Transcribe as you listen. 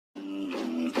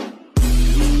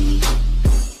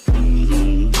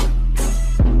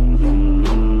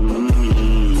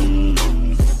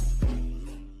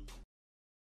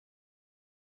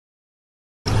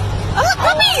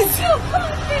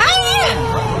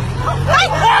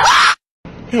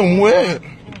Him wet.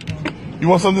 You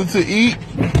want something to eat?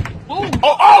 Oh,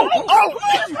 oh, oh, oh,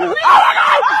 oh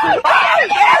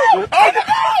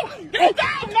my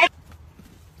God!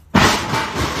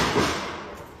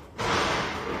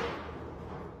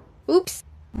 Oops.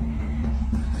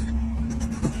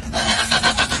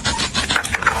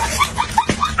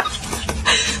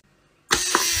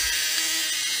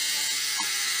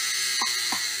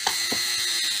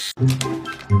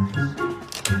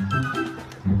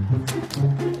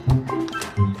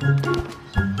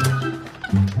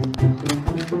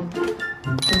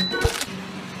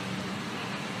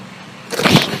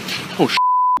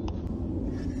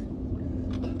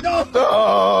 Oh,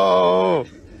 no!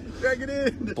 Drag it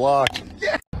in. Block.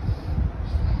 Yeah.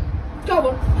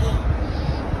 Go.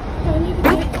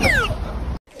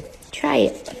 Try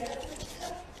it.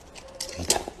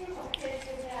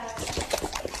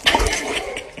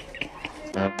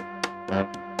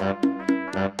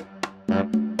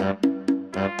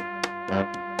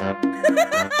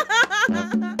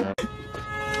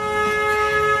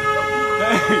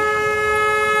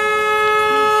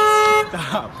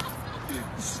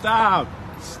 Stop.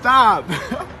 Stop.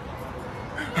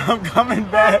 I'm coming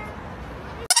back.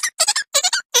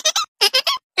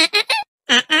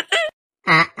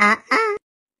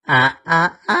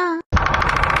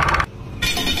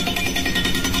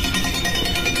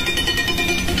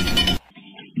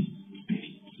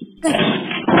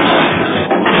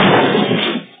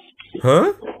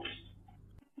 Huh?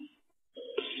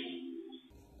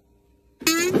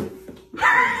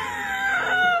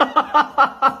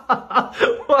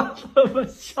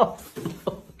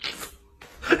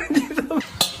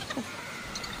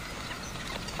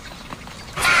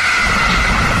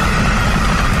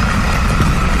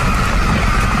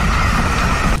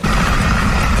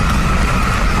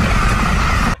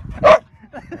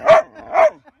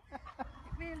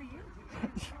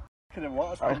 Could have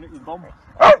watched when it was bomb.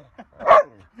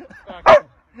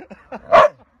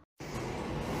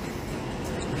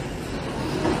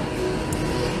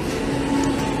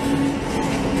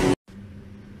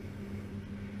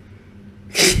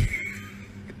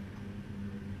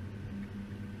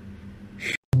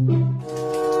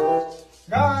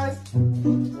 Guys!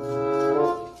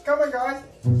 Come on, guys!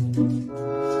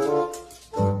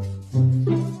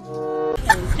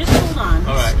 Just hold on.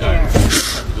 All right, there.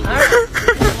 All right.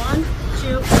 1,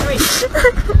 2, 3.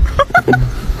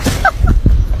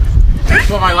 That's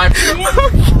what my life is.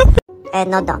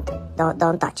 No,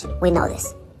 don't touch. We know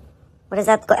this. What is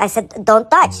that? I said, don't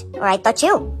touch, or I touch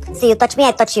you. See, you touch me,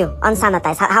 I touch you.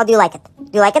 Unsanitized. How do you like it?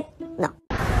 Do you like it? No.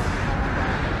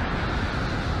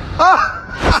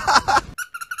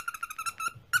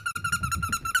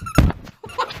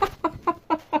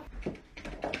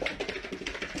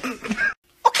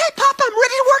 Okay, Papa, I'm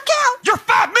ready to work out. You're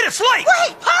 5 minutes late!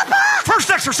 Wait, Papa! First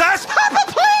exercise Papa,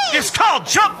 please! is called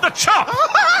Jump the Chump.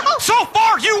 So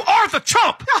far, you are the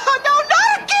chump. Oh, no,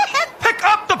 not again! Pick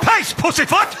up the pace,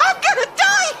 pussyfoot! I'm gonna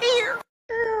die here!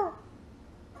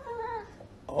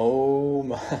 Oh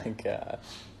my gosh.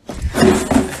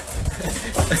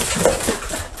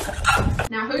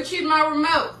 Now who chewed my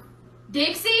remote?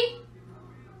 Dixie?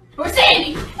 Or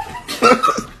Sandy?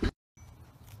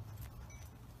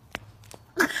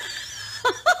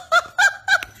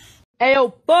 Hey, yo,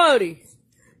 buddy,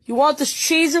 you want this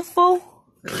cheese full?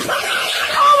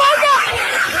 Oh my God!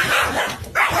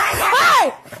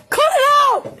 Hey, cut it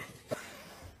out!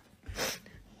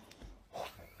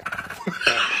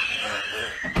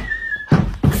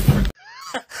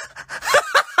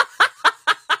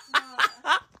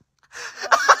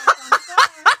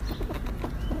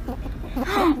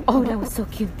 Oh, that was so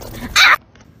cute.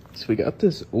 So we got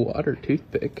this water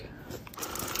toothpick.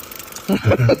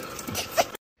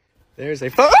 There's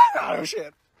a oh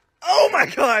shit! Oh my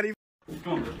God!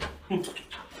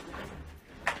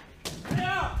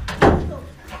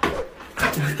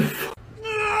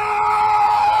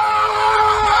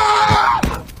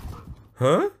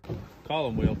 Huh? Call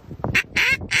him, Will.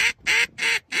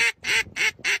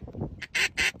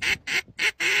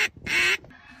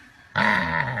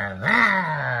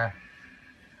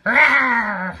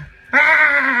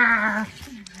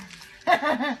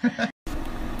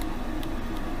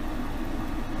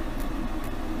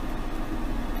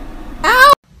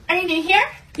 Are you new here?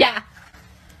 Yeah.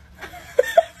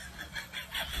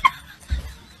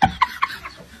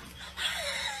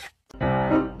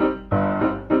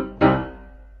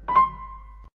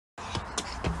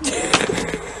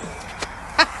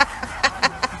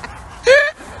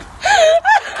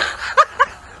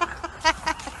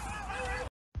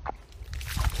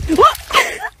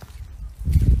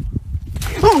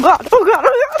 Oh God, oh God,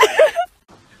 oh God.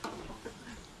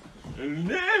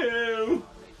 No.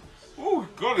 Oh,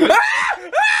 God.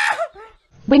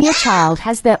 When your child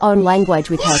has their own language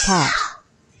with her cat.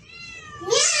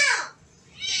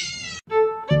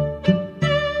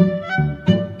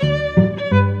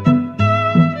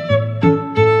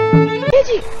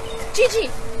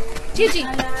 Gigi,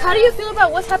 how do you feel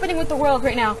about what's happening with the world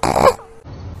right now?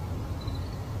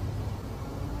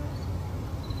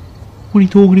 What are you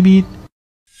talking about?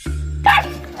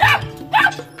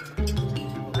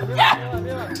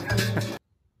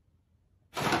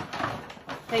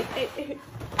 Hey.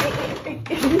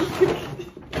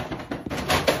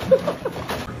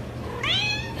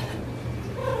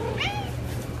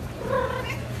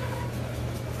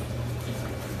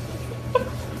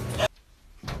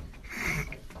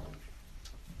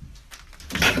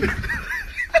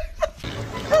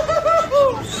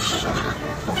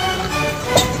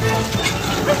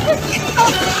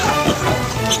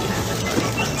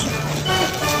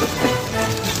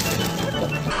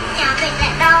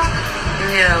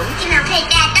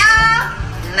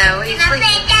 No, he's sleeping.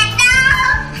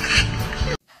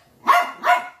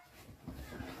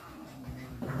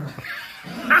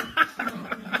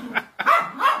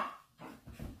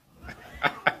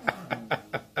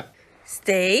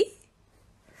 Stay.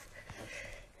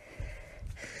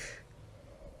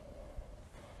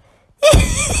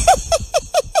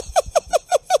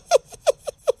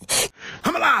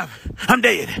 I'm alive. I'm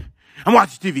dead. I'm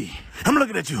watching TV. I'm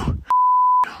looking at you.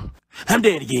 I'm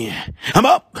dead again. I'm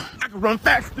up. I can run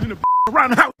faster than a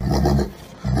around the house.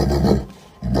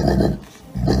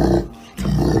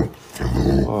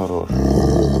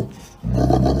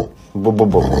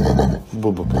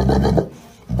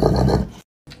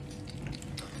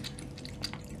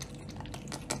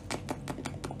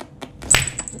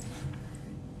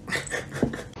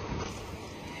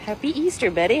 Happy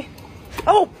Easter, Betty.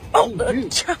 Oh,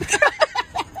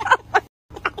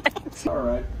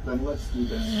 Alright, then let's do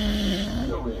this.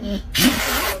 Go in.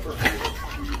 Never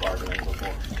heard of you bargaining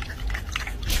before.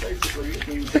 Basically, it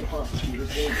means the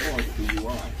prosecutors won't point at who you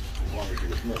are, as long as you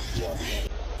admit you are saying.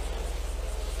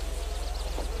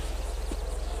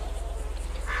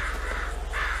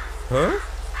 Huh?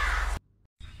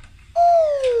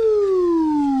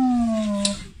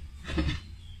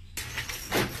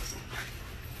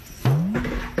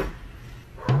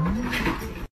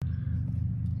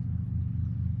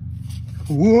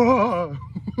 Whoa!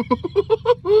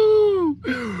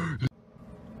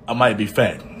 I might be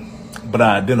fat, but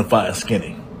I identify as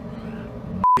skinny.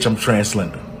 Bitch, I'm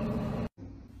translender.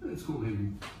 Let's go ahead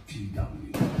and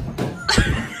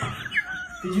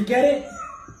Did you get it?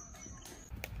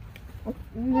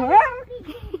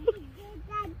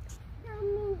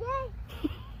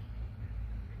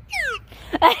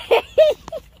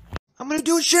 I'm gonna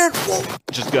do a share. Whoa.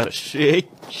 Just gotta shake.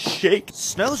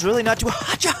 Snow's really not too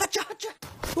hot.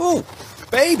 Ooh,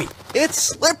 baby, it's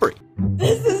slippery.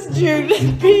 This is Jude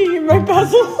peeing in my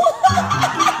puzzle.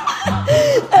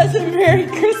 That's a Merry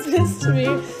Christmas to me.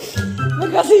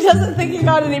 Because he doesn't think he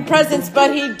got any presents,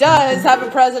 but he does have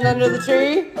a present under the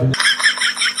tree.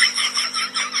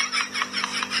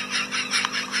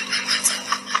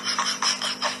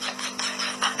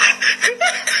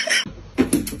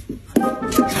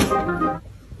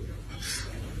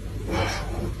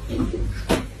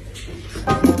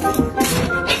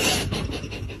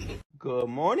 Good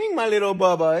morning, my little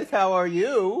bubbas. How are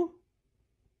you?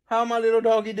 How my little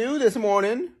doggy do this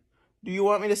morning? Do you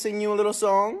want me to sing you a little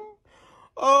song?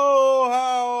 Oh,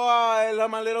 how I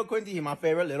love my little Quincy. He's my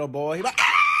favorite little boy.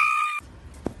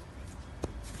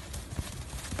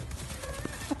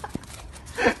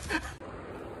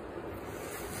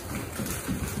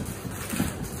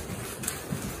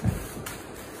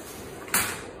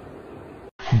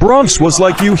 Bronx was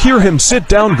like, you hear him, sit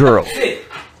down, girl.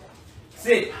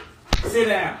 Sit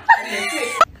down.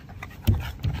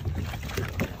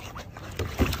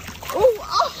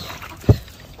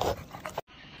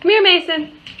 Come here,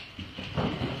 Mason.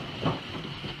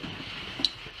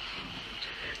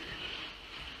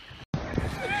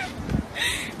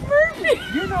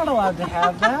 You're not allowed to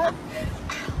have that.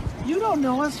 You don't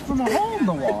know us from a hole in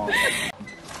the wall.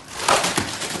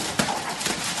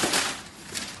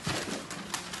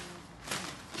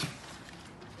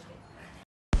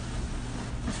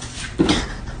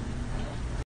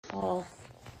 Oh.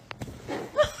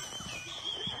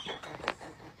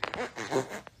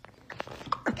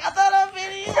 Got that on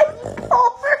video.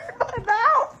 Over my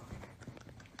mouth.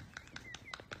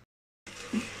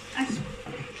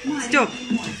 Степ,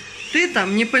 ты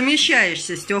там не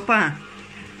помещаешься, Степа.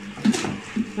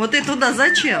 Вот ты туда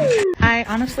зачем? I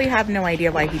honestly have no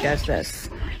idea why he does this.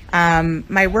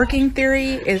 My working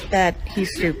theory is that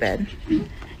he's stupid.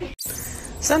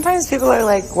 Sometimes people are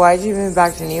like, why'd you move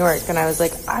back to New York? And I was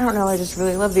like, I don't know, I just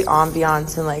really love the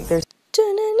ambiance and like there's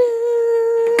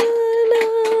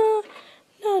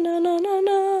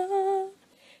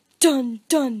dun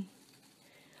dun.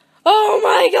 Oh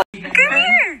my god! Come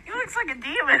here! He looks like a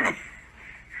demon.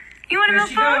 You want to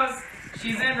milk box?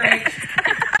 She's in, right?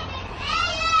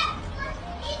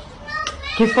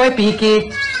 Que foi,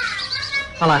 Pique?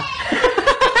 Olha lá.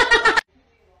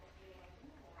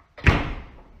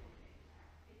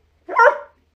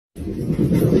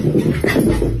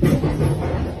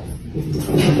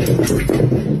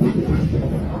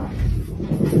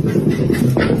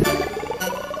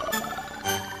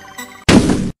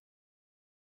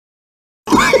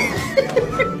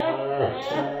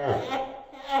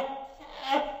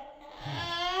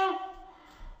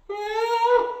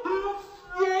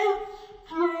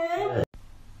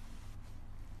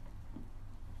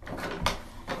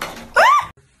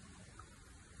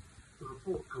 The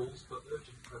report calls for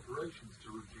urgent preparations to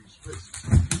reduce risks.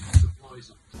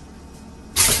 Supplies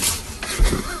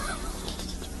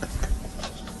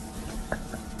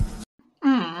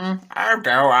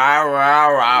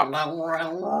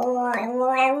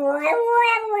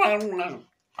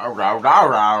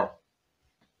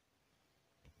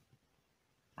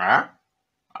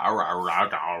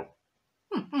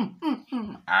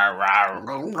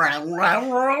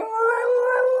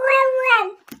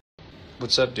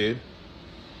What's up, dude?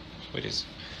 What is?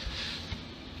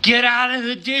 Get out of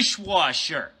the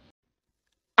dishwasher.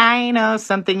 I know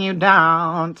something you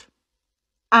don't.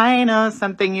 I know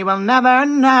something you will never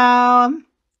know.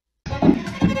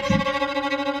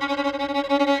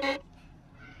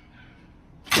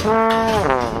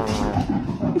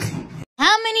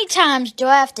 How many times do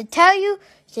I have to tell you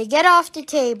to get off the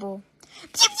table?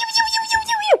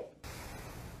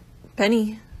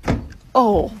 Penny.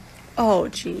 Oh,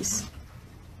 jeez.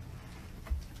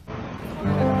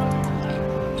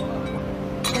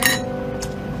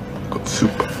 Soup.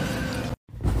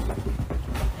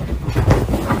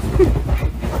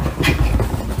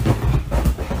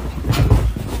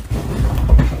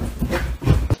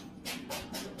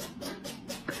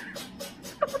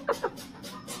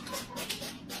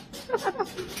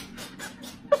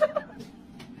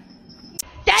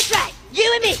 That's right.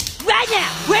 You and me. Right now.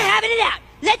 We're having it out.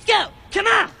 Let's go. Come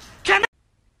on. Come on.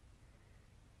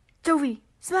 Joey,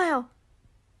 smile.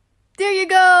 There you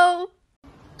go.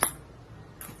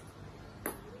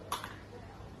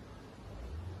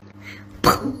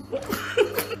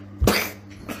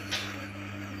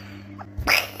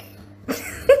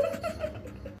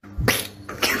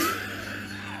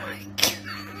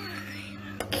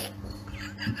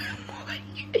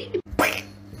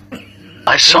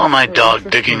 I saw my dog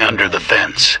digging under the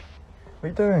fence. What are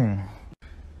you doing?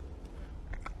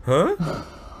 Huh?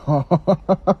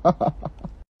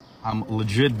 I'm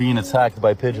legit being attacked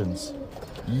by pigeons.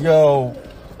 Yo,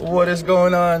 what is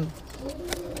going on?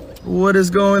 What is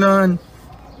going on?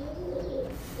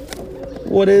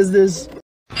 What is this?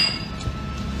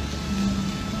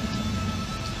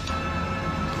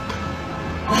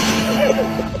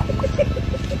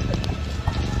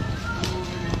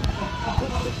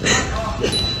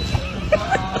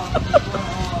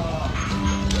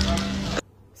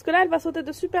 Parce que là, elle va sauter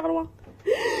de super loin.